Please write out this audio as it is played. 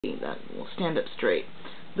that will stand up straight.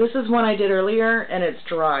 This is one I did earlier and it's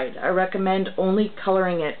dried. I recommend only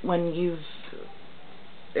coloring it when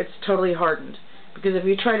it's totally hardened, because if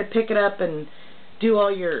you try to pick it up and do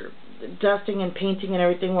all your dusting and painting and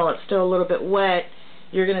everything while it's still a little bit wet,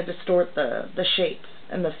 you're going to distort the shape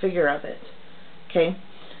and the figure of it. Okay,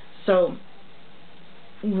 so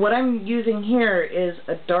what I'm using here is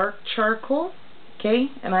a dark charcoal, okay,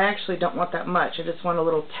 and I actually don't want that much, I just want a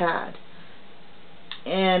little tad.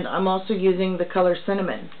 And I'm also using the color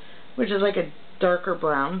cinnamon, which is like a darker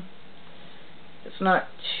brown. It's not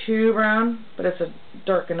too brown, but it's a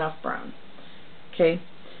dark enough brown. Okay,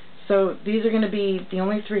 so these are going to be the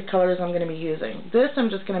only three colors I'm going to be using. This I'm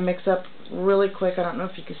just going to mix up really quick. I don't know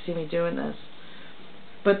if you can see me doing this,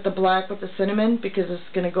 but the black with the cinnamon, because it's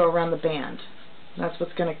going to go around the band. That's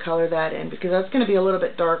what's going to color that in, because that's going to be a little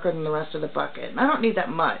bit darker than the rest of the bucket. And I don't need that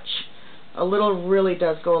much. A little really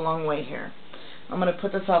does go a long way here. I'm going to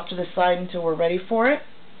put this off to the side until we're ready for it.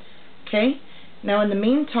 Okay, now in the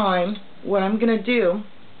meantime, what I'm going to do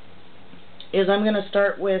is I'm going to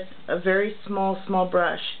start with a very small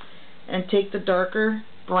brush and take the darker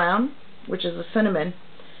brown, which is the cinnamon,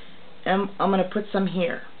 and I'm going to put some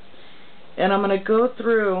here. And I'm going to go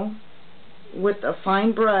through with a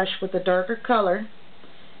fine brush with a darker color,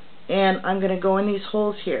 and I'm going to go in these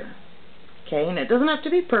holes here. Okay, and it doesn't have to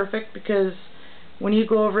be perfect, because when you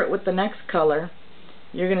go over it with the next color,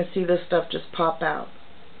 you're going to see this stuff just pop out.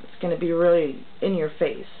 It's going to be really in your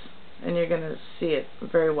face, and you're going to see it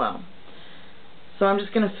very well. So I'm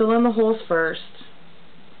just going to fill in the holes first,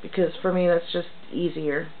 because for me that's just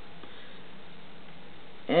easier.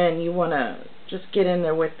 And you want to just get in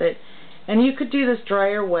there with it. And you could do this dry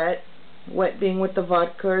or wet. Wet being with the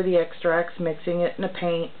vodka or the extracts, mixing it in a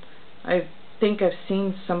paint. I think I've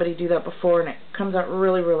seen somebody do that before, and it comes out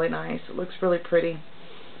really nice. It looks really pretty,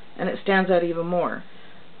 and it stands out even more.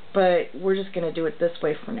 But we're just going to do it this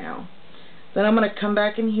way for now. Then I'm going to come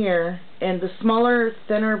back in here, and the smaller,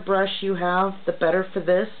 thinner brush you have, the better for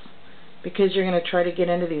this, because you're going to try to get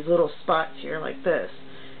into these little spots here like this.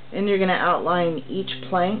 And you're going to outline each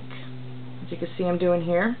plank, as you can see I'm doing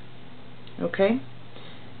here. Okay?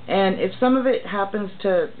 And if some of it happens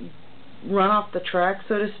to run off the track,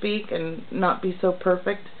 so to speak, and not be so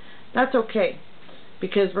perfect, that's okay,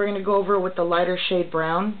 because we're going to go over with the lighter shade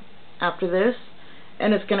brown after this,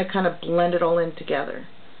 and it's going to kind of blend it all in together.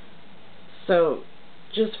 So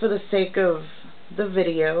just for the sake of the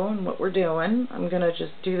video and what we're doing, I'm going to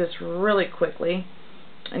just do this really quickly,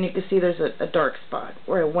 and you can see there's a dark spot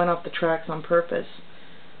where I went off the tracks on purpose,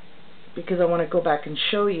 because I want to go back and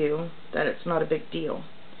show you that it's not a big deal.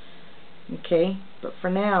 Okay, but for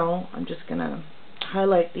now I'm just going to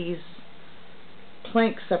highlight these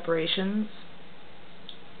plank separations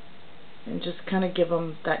and just kind of give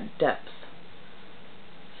them that depth.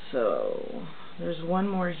 So there's one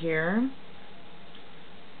more here,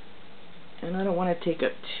 and I don't want to take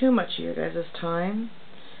up too much of your guys' time.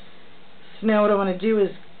 So now what I want to do is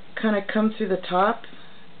kind of come through the top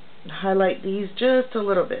and highlight these just a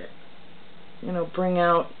little bit. You know, bring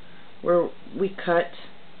out where we cut,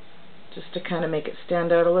 just to kind of make it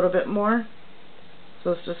stand out a little bit more.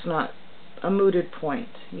 So it's just not a mooted point.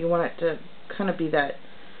 You want it to kind of be that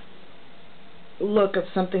look of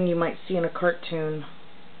something you might see in a cartoon.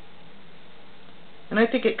 And I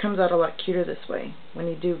think it comes out a lot cuter this way, when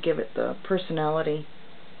you do give it the personality.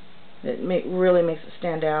 It really makes it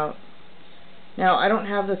stand out. Now, I don't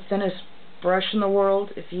have the thinnest brush in the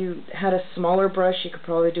world. If you had a smaller brush, you could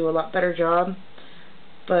probably do a lot better job,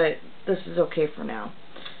 but this is okay for now.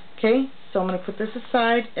 Okay, so I'm going to put this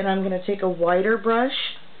aside, and I'm going to take a wider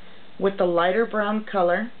brush with the lighter brown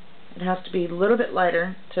color. It has to be a little bit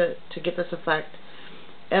lighter to get this effect.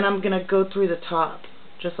 And I'm going to go through the top,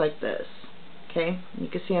 just like this. Okay, you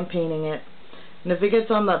can see I'm painting it. And if it gets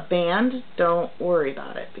on the band, don't worry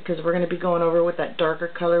about it, because we're going to be going over with that darker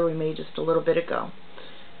color we made just a little bit ago.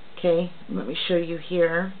 Okay, let me show you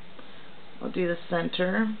here. I'll do the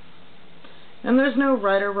center. And there's no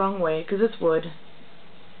right or wrong way, because it's wood.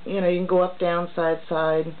 You know, you can go up, down, side,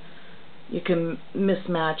 side. You can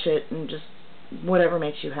mismatch it, and just whatever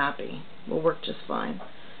makes you happy will work just fine.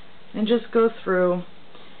 And just go through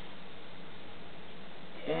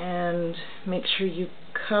and make sure you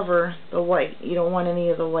cover the white. You don't want any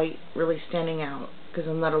of the white really standing out, because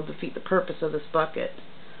then that'll defeat the purpose of this bucket.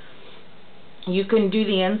 You can do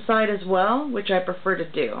the inside as well, which I prefer to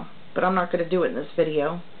do, but I'm not going to do it in this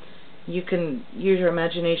video. You can use your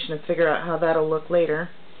imagination and figure out how that'll look later.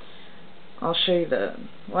 I'll show you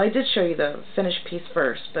well, I did show you the finished piece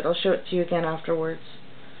first, but I'll show it to you again afterwards,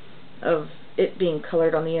 of it being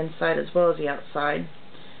colored on the inside as well as the outside.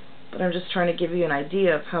 but I'm just trying to give you an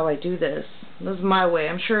idea of how I do this. This is my way.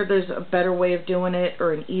 I'm sure there's a better way of doing it,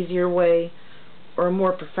 or an easier way, or a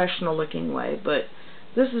more professional looking way, but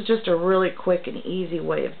this is just a really quick and easy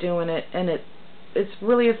way of doing it, and it's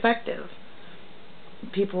really effective.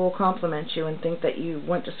 People will compliment you and think that you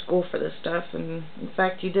went to school for this stuff, and in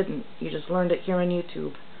fact you didn't. You just learned it here on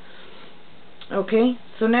YouTube. Okay,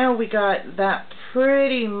 so now we got that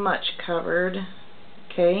pretty much covered.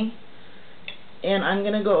 Okay, and I'm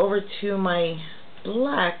going to go over to my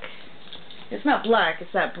black. It's not black,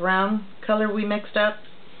 it's that brown color we mixed up.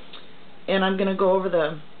 And I'm going to go over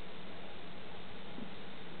the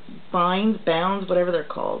bounds, whatever they're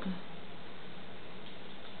called.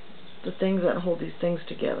 The things that hold these things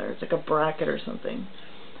together. It's like a bracket or something.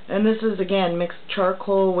 And this is, again, mixed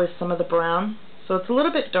charcoal with some of the brown. So it's a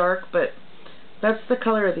little bit dark, but that's the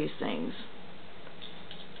color of these things.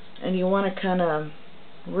 And you want to kind of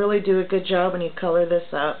really do a good job when you color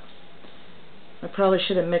this up. I probably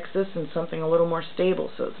should have mixed this in something a little more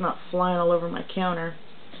stable so it's not flying all over my counter.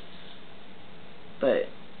 But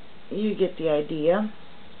you get the idea.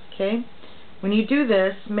 Okay? When you do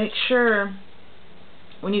this, make sure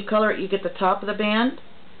when you color it you get the top of the band.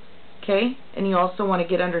 Okay? And you also want to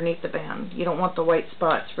get underneath the band. You don't want the white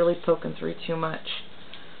spots really poking through too much.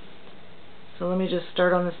 So let me just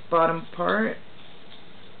start on this bottom part.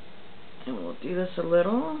 And we'll do this a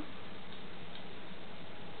little,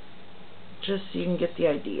 just so you can get the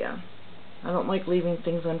idea. I don't like leaving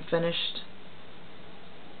things unfinished,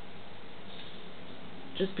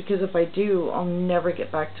 just because if I do, I'll never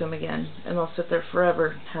get back to them again, and they'll sit there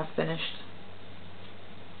forever half finished.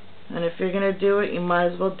 And if you're going to do it, you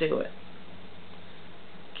might as well do it.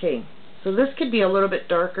 Okay, so this could be a little bit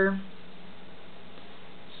darker,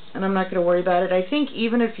 and I'm not going to worry about it. I think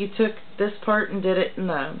even if you took this part and did it in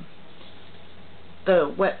the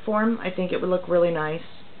wet form, I think it would look really nice.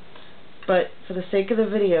 But for the sake of the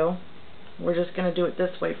video, we're just going to do it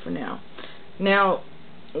this way for now. Now,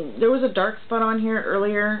 there was a dark spot on here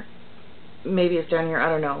earlier. Maybe it's down here, I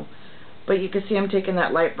don't know. But you can see I'm taking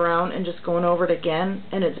that light brown and just going over it again,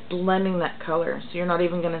 and it's blending that color, so you're not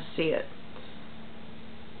even going to see it.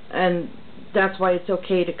 And that's why it's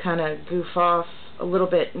okay to kind of goof off a little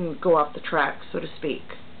bit and go off the track, so to speak.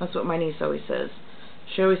 That's what my niece always says.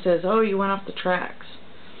 She always says, "Oh, you went off the tracks."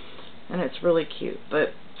 And it's really cute. But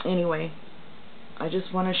anyway, I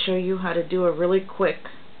just want to show you how to do a really quick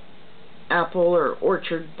apple or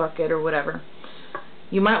orchard bucket or whatever.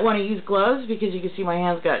 You might want to use gloves because you can see my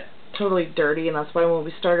hands got totally dirty, and that's why when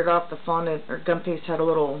we started off the fondant or gum paste had a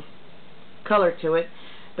little color to it.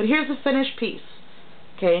 But here's the finished piece.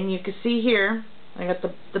 Okay, and you can see here I got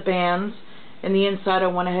the bands, and the inside I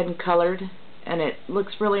went ahead and colored, and it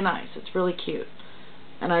looks really nice. It's really cute.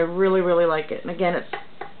 And I really, really like it. And again, it's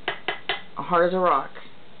hard as a rock.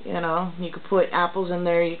 You know, you could put apples in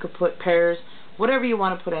there, you could put pears, whatever you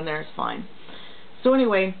want to put in there is fine. So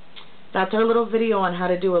anyway, that's our little video on how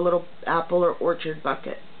to do a little apple or orchard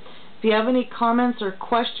bucket. If you have any comments or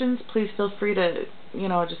questions, please feel free to, you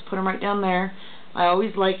know, just put them right down there. I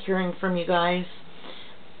always like hearing from you guys.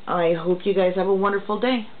 I hope you guys have a wonderful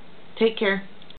day. Take care.